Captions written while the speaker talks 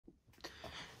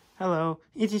Hello,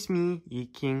 it is me,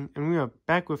 Yeet King, and we are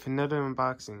back with another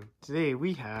unboxing. Today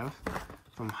we have,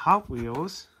 from Hot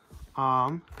Wheels,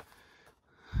 the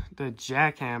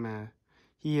Jackhammer.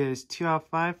 He is 2 out of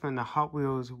 5 from the Hot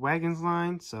Wheels Wagons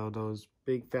line, so those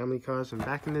big family cars from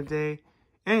back in the day.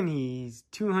 And he's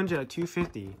 200 out of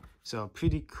 250, so a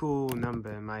pretty cool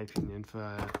number in my opinion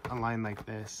for a line like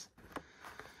this.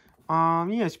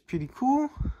 Yeah, it's pretty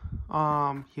cool.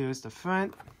 Here's the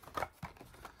front.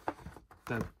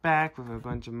 The back with a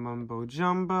bunch of mumbo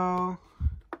jumbo,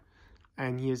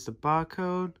 and here's the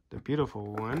barcode, the beautiful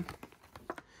one.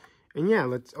 And yeah,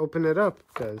 let's open it up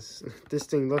because this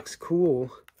thing looks cool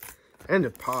and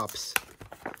it pops.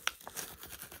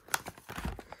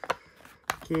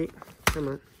 Okay, come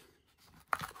on.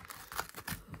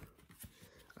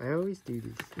 I always do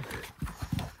this.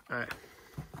 Alright,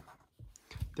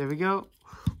 there we go.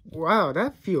 Wow,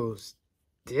 that feels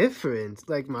different.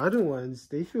 Like my other ones,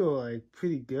 they feel like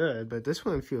pretty good, but this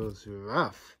one feels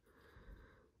rough.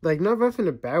 Like not rough in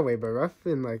a bad way, but rough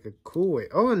in like a cool way.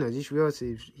 Oh, and I just realized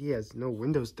he has no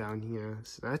windows down here,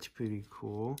 so that's pretty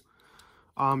cool.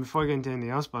 Before I get into anything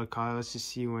else about the car, let's just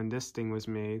see when this thing was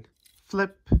made.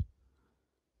 Flip.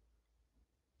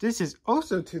 This is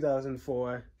also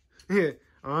 2004.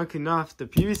 Enough. The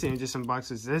previous thing I just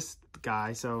unboxed was this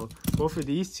guy, so both of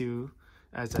these two,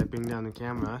 as I bring down the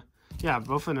camera. Yeah,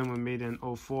 both of them were made in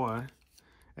 04,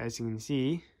 as you can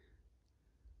see.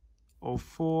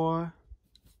 04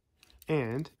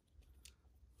 and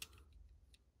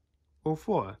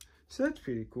 04. So that's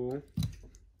pretty cool.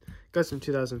 Got some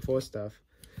 2004 stuff.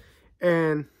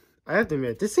 And I have to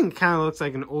admit, this thing kind of looks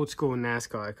like an old school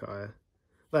NASCAR car.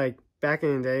 Like, back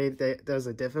in the day, there was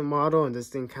a different model, and this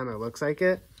thing kind of looks like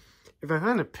it. If I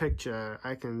find a picture,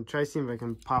 I can try to see if I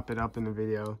can pop it up in the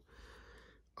video.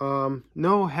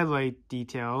 No headlight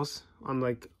details,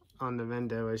 unlike on the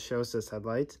vendor where it shows this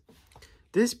headlight.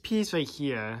 This piece right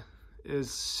here is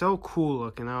so cool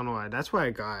looking, I don't know why. That's why I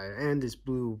got it. And this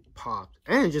blue popped.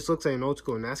 And it just looks like an old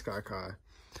school NASCAR car.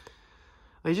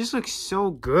 It just looks so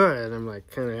good. I'm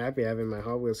like kind of happy having my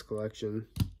Hot Wheels collection.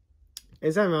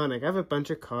 It's ironic. I have a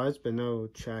bunch of cars, but no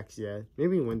tracks yet.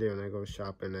 Maybe one day when I go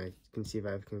shopping, I can see if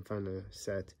I can find a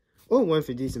set. Or one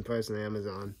for a decent price on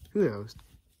Amazon. Who knows?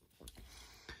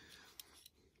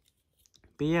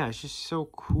 But yeah, it's just so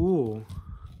cool.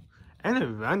 And it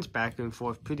runs back and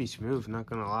forth pretty smooth, not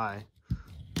gonna lie.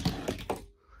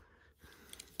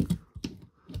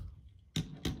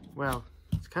 Well,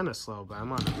 it's kind of slow, but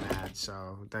I'm on a pad,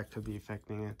 so that could be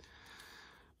affecting it.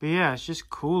 But yeah, it's just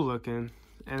cool looking.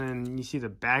 And then you see the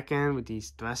back end with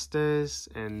these thrusters,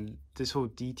 and this whole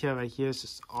detail right here is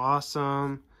just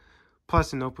awesome.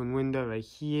 Plus an open window right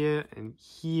here and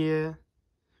here.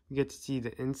 You get to see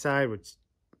the inside, which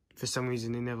for some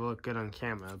reason they never look good on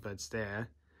camera, but it's there.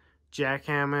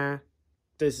 Jackhammer.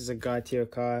 This is a God tier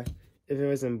car. If it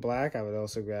was in black, I would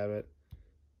also grab it.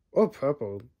 Or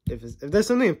purple. If there's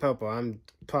something in purple, I'm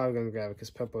probably going to grab it because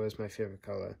purple is my favorite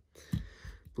color.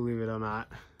 Believe it or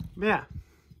not. But yeah.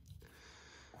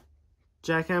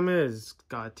 Jackhammer is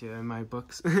God tier in my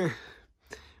books. But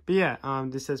yeah,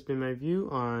 this has been my view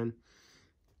on,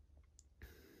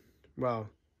 well,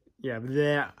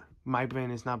 yeah, my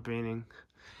brain is not braining.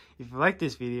 If you like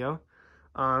this video,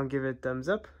 give it a thumbs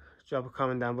up, drop a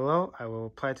comment down below. I will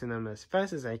reply to them as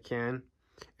fast as I can.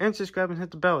 And subscribe and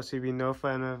hit the bell so you'll be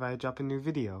notified whenever I drop a new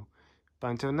video. But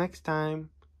until next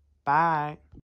time, bye.